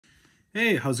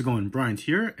Hey, how's it going? Bryant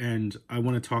here, and I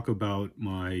want to talk about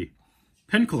my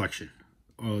pen collection.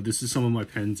 This is some of my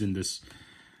pens in this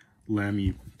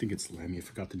Lamy, I think it's Lamy, I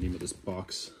forgot the name of this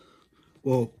box.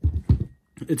 Well,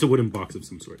 it's a wooden box of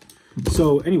some sort.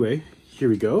 So anyway, here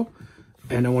we go.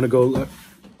 And I want to go,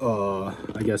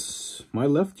 I guess, my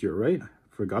left, your right.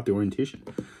 I forgot the orientation.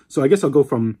 So I guess I'll go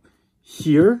from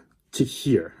here to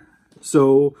here.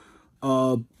 So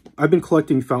I've been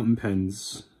collecting fountain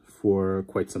pens for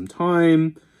quite some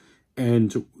time,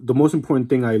 and the most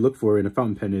important thing I look for in a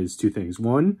fountain pen is two things.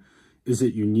 One, is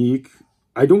it unique?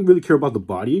 I don't really care about the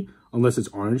body unless it's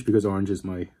orange, because orange is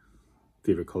my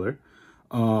favorite color.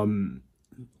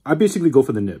 I basically go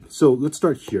for the nib. So let's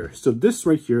start here. So this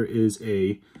right here is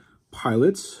a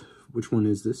Pilot. Which one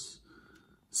is this?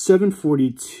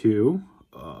 742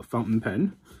 fountain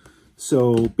pen.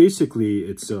 So basically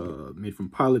it's made from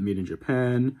Pilot, made in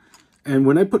Japan. And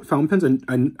when I put fountain pens,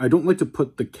 I don't like to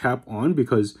put the cap on,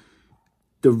 because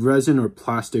the resin or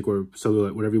plastic or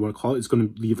cellulite, whatever you want to call it, is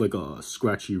going to leave like a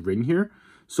scratchy ring here.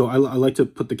 So I like to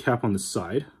put the cap on the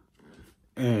side.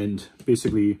 And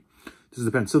basically, this is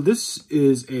the pen. So this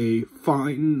is a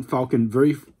fine Falcon,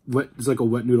 very wet. It's like a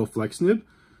wet noodle flex nib.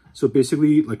 So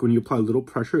basically, like when you apply a little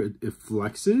pressure, it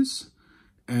flexes.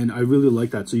 And I really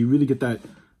like that. So you really get that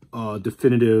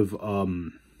definitive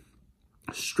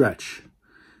stretch.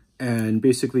 And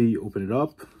basically you open it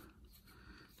up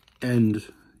and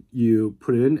you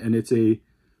put it in, and it's a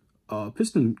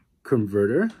piston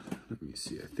converter. Let me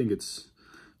see, I think it's,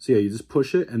 so yeah, you just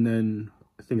push it, and then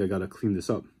I think I gotta clean this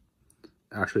up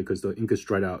actually, because the ink is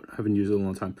dried out. I haven't used it in a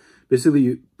long time. Basically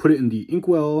you put it in the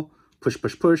inkwell, push,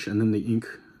 push, push, and then the ink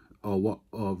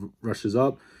rushes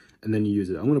up, and then you use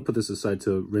it. I'm gonna put this aside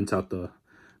to rinse out the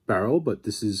barrel, but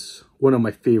this is one of my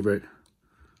favorite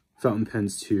fountain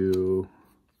pens to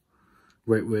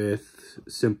write with,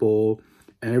 simple,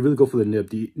 and I really go for the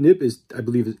nib. The nib is, I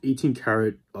believe, is 18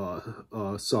 karat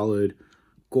solid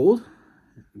gold.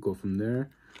 Go from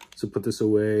there. So put this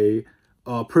away.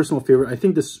 Personal favorite. I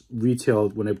think this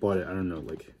retailed when I bought it, I don't know,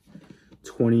 like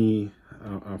 20.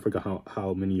 I forgot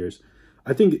how many years.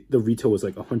 I think the retail was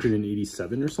like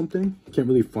 187 or something. Can't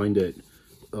really find it.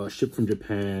 Shipped from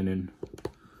Japan and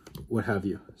what have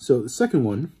you. So the second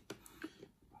one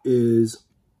is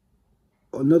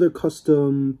another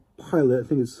custom Pilot. I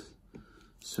think it's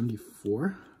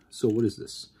 74. So what is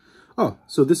this? Oh,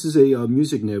 so this is a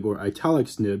music nib, or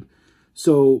italics nib.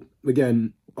 So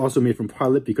again, also made from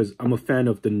Pilot, because I'm a fan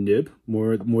of the nib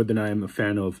more than I am a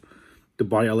fan of the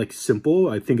body. I like simple.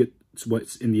 I think it's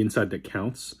what's in the inside that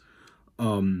counts.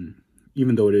 Even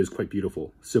though it is quite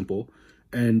beautiful, simple.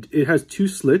 And it has two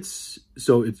slits,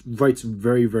 so it writes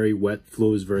very, very wet,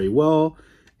 flows very well.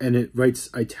 And it writes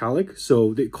italic,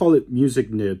 so they call it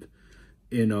music nib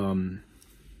in,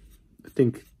 I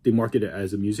think they market it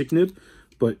as a music nib,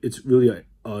 but it's really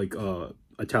like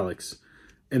italics.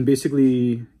 And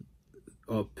basically,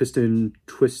 piston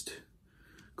twist,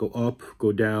 go up,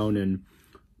 go down, and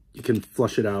you can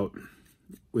flush it out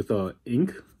with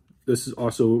ink. This is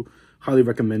also highly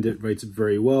recommended, writes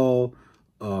very well.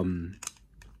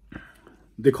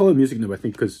 They call it music nib, I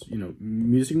think, because, you know,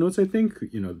 music notes, I think,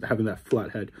 you know, having that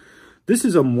flat head. This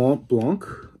is a Mont Blanc.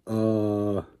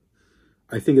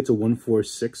 I think it's a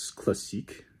 146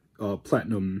 Classique,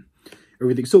 platinum,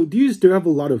 everything. So these, they have a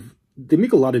lot of, they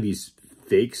make a lot of these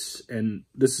fakes, and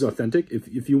this is authentic.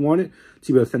 If you want it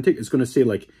to be authentic, it's going to say,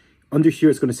 like, under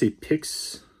here, it's going to say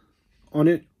Pix on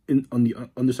it, on the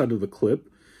underside of the clip.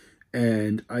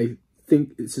 And I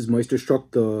think it says Meisterstruck.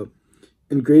 The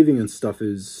engraving and stuff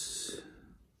is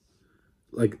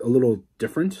like a little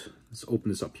different. Let's open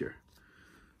this up here.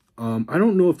 I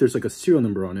don't know if there's like a serial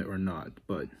number on it or not,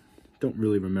 but don't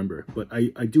really remember. But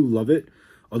I do love it,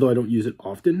 although I don't use it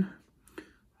often.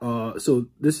 So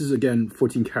this is, again,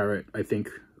 14 karat, I think,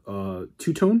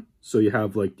 two-tone. So you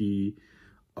have like the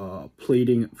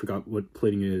plating, I forgot what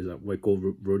plating it is, white gold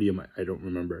rhodium, I don't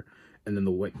remember. And then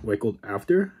the white gold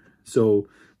after. So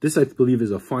this, I believe,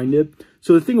 is a fine nib.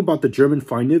 So the thing about the German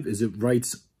fine nib is it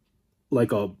writes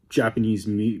like a Japanese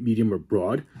medium or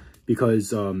broad,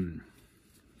 because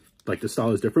like the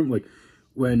style is different. Like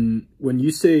when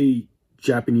you say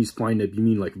Japanese fine nib, you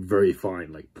mean like very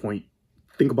fine, like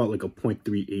think about like a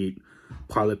 0.38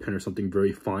 Pilot pen or something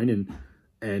very fine.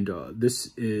 And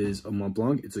this is a Mont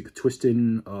Blanc. It's like a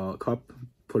twisted cup.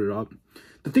 Put it up.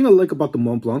 The thing I like about the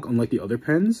Mont Blanc, unlike the other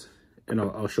pens, and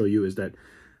I'll show you, is that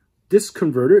this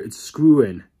converter, it's screw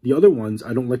in. The other ones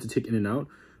I don't like to take in and out,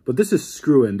 but this is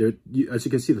screw in. There, as you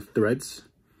can see, the threads,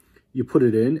 you put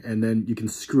it in and then you can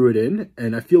screw it in,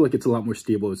 and I feel like it's a lot more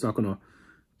stable. It's not gonna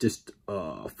just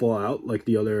fall out like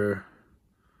the other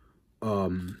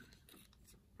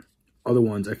other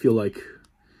ones, I feel like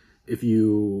if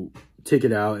you take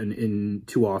it out and in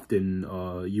too often,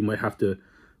 you might have to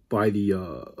buy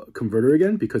the converter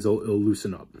again because it'll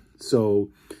loosen up. So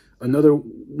another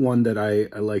one that I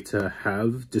like to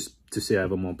have, just to say I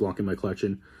have a Mont Blanc in my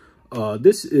collection,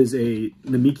 this is a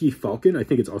Namiki Falcon. I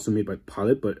think it's also made by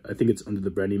Pilot, but I think it's under the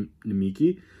brand name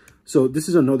Namiki. So this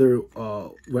is another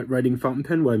wet writing fountain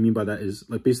pen. What I mean by that is,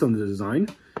 like, based on the design,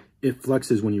 it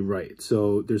flexes when you write.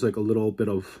 So there's like a little bit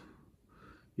of,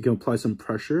 you can apply some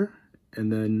pressure,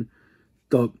 and then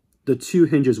the two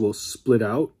hinges will split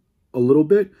out a little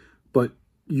bit, but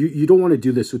you don't want to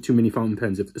do this with too many fountain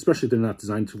pens, especially if they're not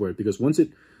designed for it, because once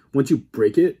you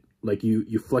break it, like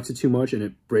you flex it too much and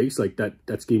it breaks, like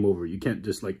that's game over. You can't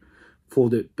just like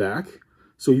fold it back.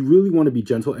 So you really want to be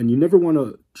gentle, and you never want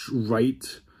to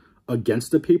write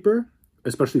against the paper,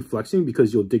 especially flexing,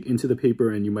 because you'll dig into the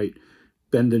paper and you might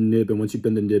bend the nib, and once you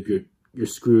bend the nib, you're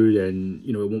screwed, and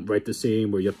you know, it won't write the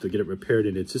same, or you have to get it repaired,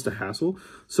 and it's just a hassle.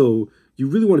 So you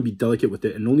really want to be delicate with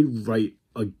it and only write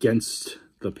against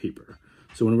the paper.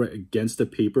 So when I write against the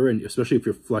paper, and especially if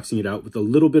you're flexing it out with a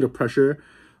little bit of pressure,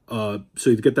 so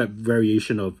you get that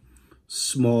variation of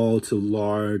small to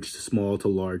large, small to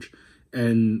large.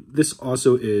 And this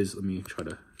also is, let me try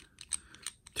to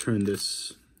turn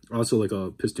this, also like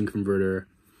a piston converter,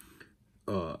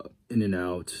 in and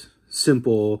out,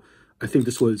 simple. I think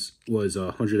this was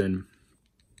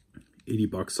 180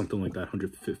 bucks, something like that,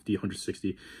 150,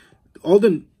 160.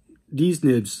 These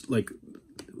nibs, like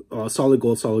solid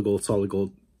gold, solid gold, solid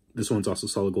gold. This one's also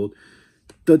solid gold.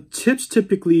 The tips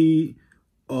typically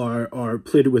are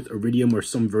plated with iridium or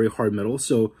some very hard metal.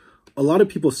 So a lot of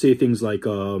people say things like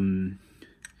the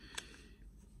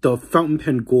fountain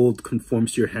pen gold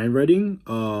conforms to your handwriting.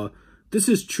 This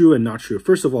is true and not true.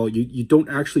 First of all, you don't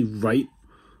actually write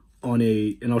on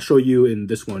a, and I'll show you in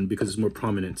this one because it's more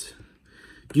prominent.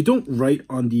 You don't write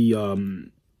on the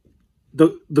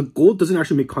gold doesn't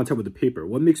actually make contact with the paper.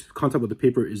 What makes contact with the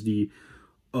paper is the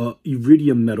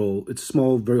iridium metal. It's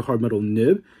small, very hard metal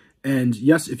nib. And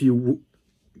yes, if you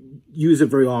use it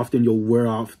very often, you'll wear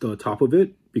off the top of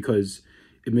it because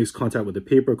it makes contact with the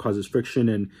paper, causes friction,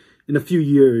 and in a few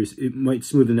years, it might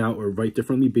smoothen out or write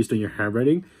differently based on your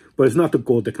handwriting. But it's not the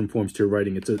gold that conforms to your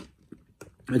writing. It's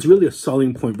really a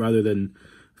selling point rather than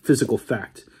physical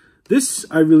fact. This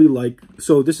I really like.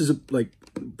 So this is like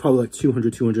probably like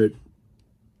 200,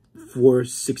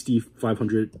 460,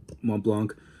 500 Mont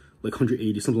Blanc, like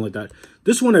 180, something like that.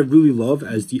 This one I really love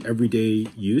as the everyday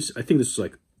use. I think this is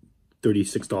like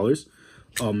 $36.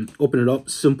 Open it up,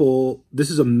 simple. This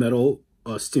is a metal,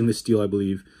 stainless steel, I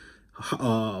believe,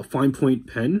 fine point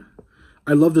pen.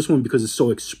 I love this one because it's so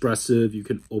expressive. You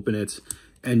can open it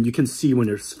and you can see when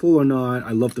it's full or not.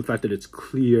 I love the fact that it's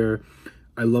clear.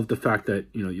 I love the fact that,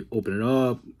 you know, you open it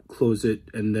up, close it,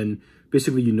 and then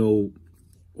basically you know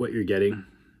what you're getting,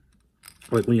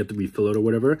 like when you have to refill it or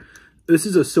whatever. This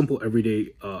is a simple everyday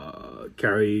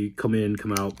carry, come in,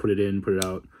 come out, put it in, put it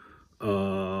out.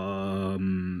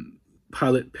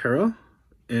 Pilot Para,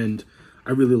 and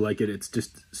I really like it. It's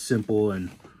just simple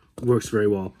and works very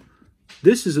well.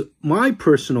 This is my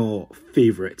personal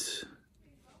favorite,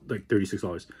 like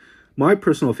 $36. My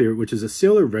personal favorite, which is a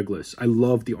Sailor Regulus. I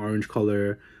love the orange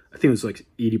color. I think it was like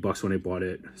 80 bucks when I bought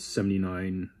it,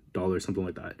 $79, something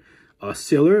like that.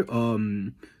 Sailor,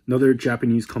 another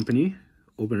Japanese company.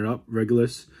 Open it up,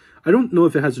 Regulus. I don't know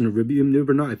if it has an iridium nib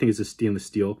or not. I think it's a stainless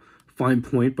steel, fine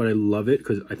point, but I love it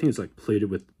because I think it's like plated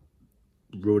with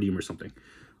rhodium or something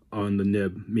on the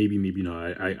nib. Maybe, maybe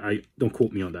not. I don't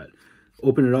quote me on that.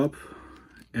 Open it up,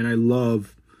 and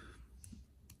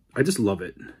I just love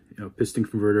it. You know, piston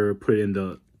converter, put it in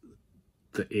the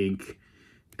ink,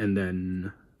 and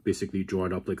then basically draw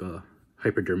it up like a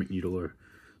hypodermic needle or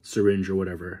syringe or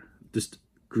whatever. Just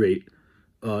great.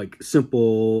 Like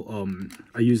simple.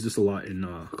 I use this a lot in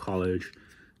college.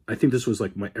 I think this was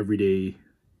like my everyday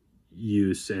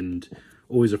use, and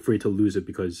always afraid to lose it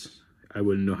because I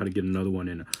wouldn't know how to get another one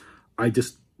in. I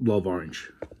just love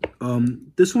orange.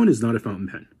 This one is not a fountain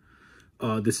pen.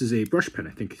 This is a brush pen.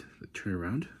 I think turn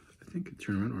around. I think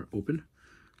turn around or open.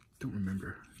 Don't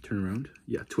remember. Turn around.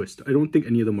 Yeah, twist. I don't think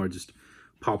any of them are just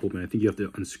pop open. I think you have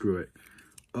to unscrew it.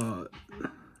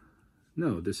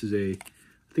 No, this is a,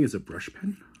 I think it's a brush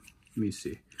pen. Let me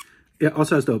see. It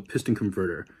also has the piston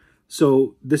converter.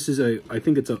 So this is a, I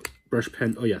think it's a brush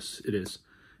pen. Oh yes, it is.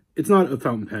 It's not a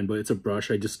fountain pen, but it's a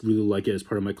brush. I just really like it as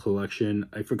part of my collection.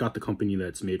 I forgot the company that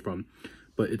it's made from,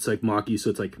 but it's like Maki, so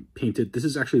it's like painted. This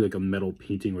is actually like a metal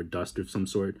painting or dust of some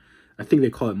sort. I think they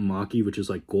call it Maki, which is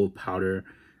like gold powder,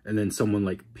 and then someone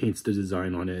like paints the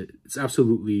design on it. It's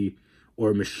absolutely,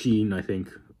 or a machine, I think,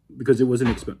 because it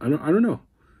wasn't expensive. I don't know,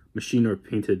 machined or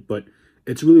painted, but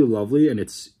it's really lovely and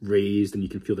it's raised and you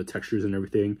can feel the textures and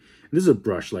everything. And this is a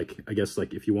brush, like I guess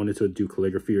like if you wanted to do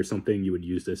calligraphy or something, you would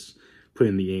use this, put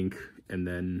in the ink, and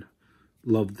then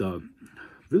love the,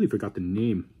 really forgot the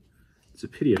name. It's a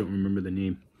pity I don't remember the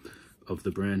name of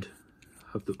the brand.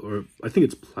 Or I think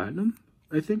it's Platinum,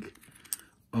 I think.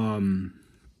 Don't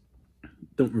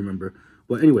remember.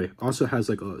 Well, anyway, also has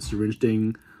like a syringe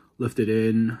thing lifted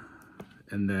in,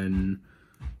 and then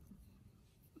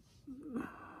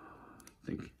I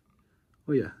think,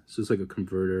 oh yeah, so it's like a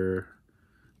converter.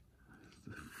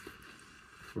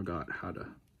 Forgot how to,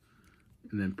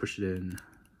 and then push it in.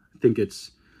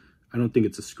 I don't think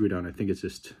it's a screw down. I think it's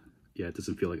just, yeah, it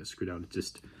doesn't feel like a screw down. It's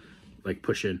just like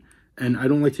push in. And I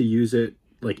don't like to use it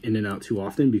like in and out too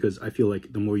often, because I feel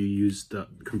like the more you use the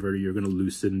converter, you're going to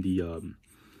loosen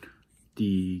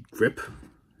the grip.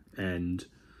 And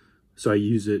so I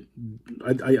use it,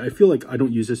 I feel like I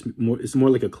don't use this more, it's more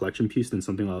like a collection piece than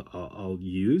something I'll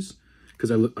use, because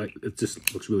it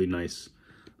just looks really nice.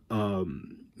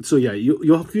 So yeah,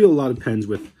 you'll feel a lot of pens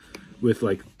with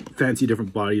like fancy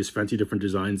different bodies, fancy different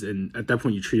designs, and at that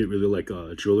point you treat it really like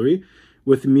jewelry.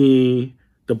 With me,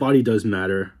 the body does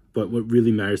matter, but what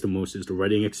really matters the most is the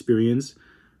writing experience,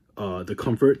 the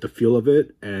comfort, the feel of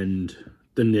it, and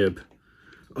the nib.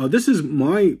 This is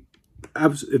my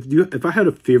if I had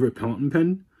a favorite fountain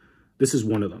pen, this is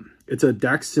one of them. It's a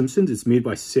Dax Simpson's. It's made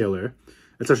by Sailor.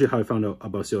 That's actually how I found out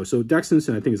about Sailor. So Dax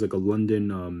Simpson, I think, is like a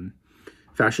London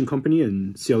fashion company,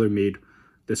 and Sailor made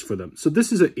this for them. So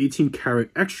this is an 18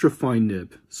 karat extra fine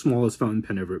nib, smallest fountain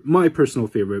pen ever. My personal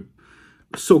favorite.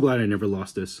 So glad I never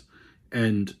lost this.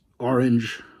 And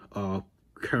orange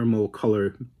caramel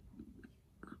color,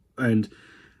 and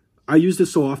I use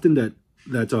this so often that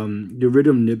the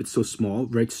iridium nib, it's so small,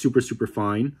 right? Super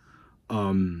fine.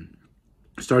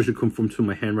 Starts to conform to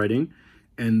my handwriting.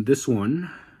 And this one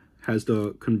has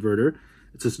the converter.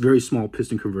 It's this very small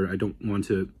piston converter. I don't want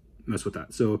to mess with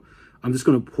that, so I'm just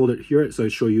going to hold it here so I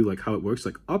show you like how it works,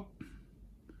 like up,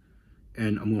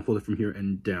 and I'm going to hold it from here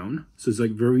and down. So it's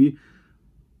like very,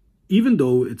 even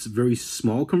though it's very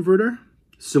small converter,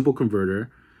 simple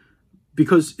converter,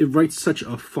 because it writes such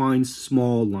a fine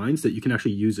small lines that you can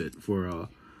actually use it for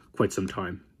quite some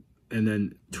time, and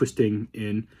then twisting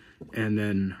in, and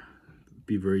then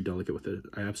be very delicate with it.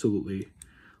 I absolutely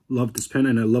love this pen,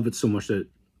 and I love it so much that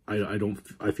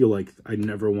I feel like I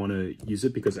never want to use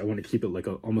it, because I want to keep it like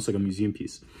almost like a museum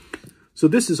piece. So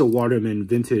this is a Waterman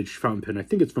vintage fountain pen. I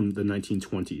think it's from the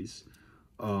 1920s,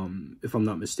 if I'm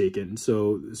not mistaken.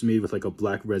 So it's made with like a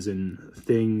black resin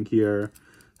thing here,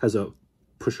 has a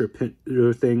pusher pin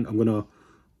thing. I'm gonna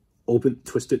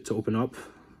twist it to open up.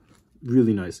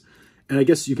 Really nice. And I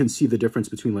guess you can see the difference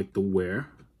between like the wear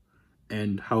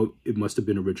and how it must have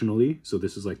been originally. So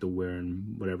this is like the wear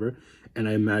and whatever. And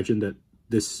I imagine that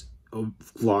this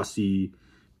glossy,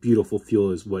 beautiful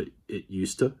feel is what it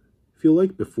used to feel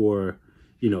like before,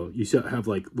 you know, you have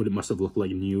like what it must have looked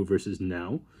like new versus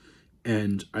now.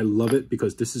 And I love it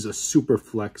because this is a super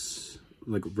flex,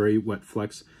 like very wet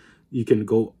flex. You can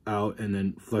go out and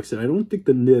then flex it. I don't think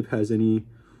the nib has any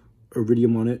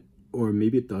iridium on it, or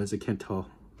maybe it does, I can't tell.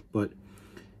 But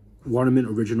Waterman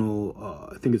original,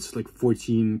 I think it's like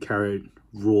 14 karat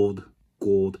rolled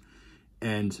gold,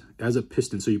 and it has a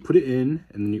piston. So you put it in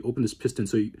and then you open this piston.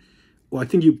 So I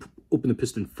think you open the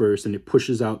piston first and it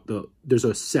pushes out there's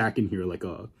a sack in here, like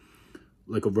a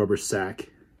rubber sack.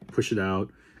 Push it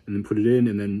out and then put it in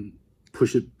and then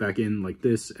push it back in like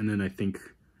this. And then I think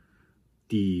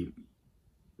the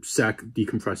sack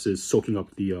decompresses, soaking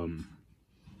up the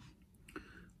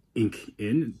ink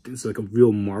in. It's like a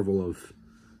real marvel of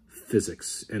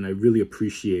physics, and I really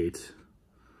appreciate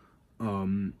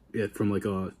it from like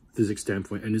a physics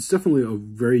standpoint. And it's definitely a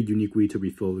very unique way to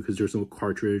refill, because there's no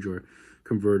cartridge or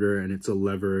converter, and it's a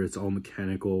lever, it's all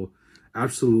mechanical.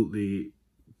 Absolutely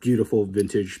beautiful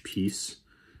vintage piece,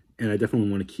 and I definitely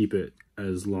want to keep it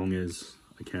as long as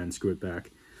I can. Screw it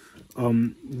back.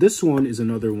 This one is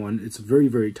another one. It's very,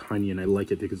 very tiny, and I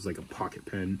like it because it's like a pocket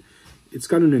pen. It's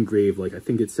got an engraved, like I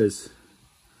think it says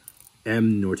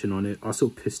M. Norton on it. Also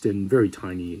piston, very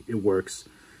tiny. It works.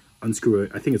 Unscrew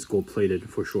it. I think it's gold plated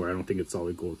for sure. I don't think it's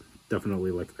solid gold.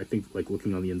 Definitely, like I think like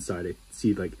looking on the inside, I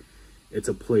see like it's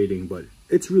a plating, but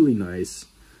it's really nice.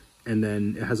 And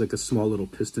then it has like a small little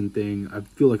piston thing. I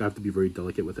feel like I have to be very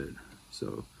delicate with it.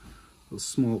 So a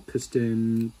small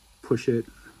piston, push it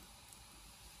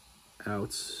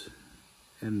out,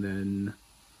 and then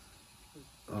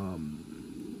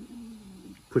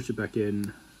push it back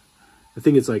in. I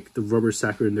think it's like the rubber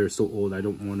sacker in there is so old, I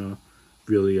don't want to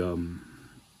really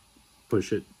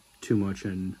push it too much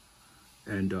and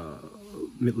and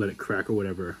let it crack or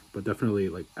whatever, but definitely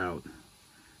like out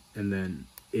and then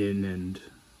in. And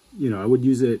you know, I would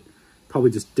use it,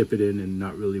 probably just dip it in and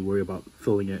not really worry about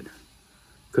filling it,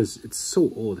 because it's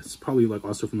so old. It's probably like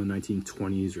also from the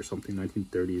 1920s or something,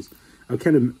 1930s. I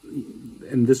kind of,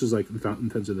 and this was like fountain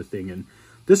pens are the thing, and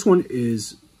this one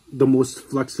is the most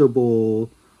flexible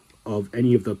of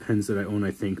any of the pens that I own,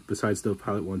 I think, besides the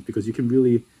Pilot ones, because you can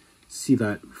really see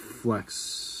that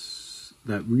flex,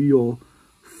 that real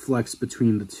flex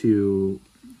between the two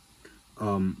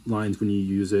lines when you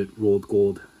use it, rolled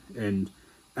gold. And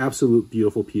absolute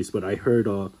beautiful piece. But I heard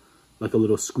like a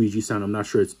little squeegee sound. I'm not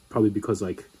sure. It's probably because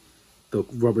like the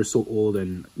rubber's so old,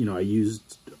 and you know,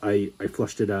 I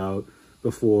flushed it out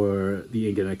before the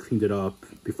ink, and I cleaned it up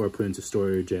before I put it into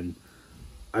storage. And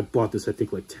I bought this, I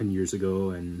think, like 10 years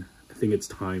ago, and I think it's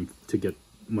time to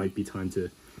might be time to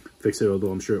fix it, although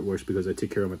I'm sure it works because I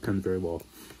take care of my pen very well.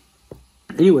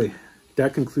 Anyway,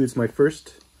 that concludes my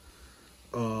first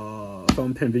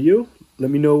fountain pen video. Let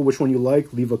me know which one you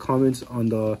like. Leave a comment on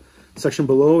the section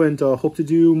below, and hope to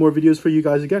do more videos for you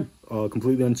guys again,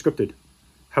 completely unscripted.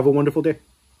 Have a wonderful day.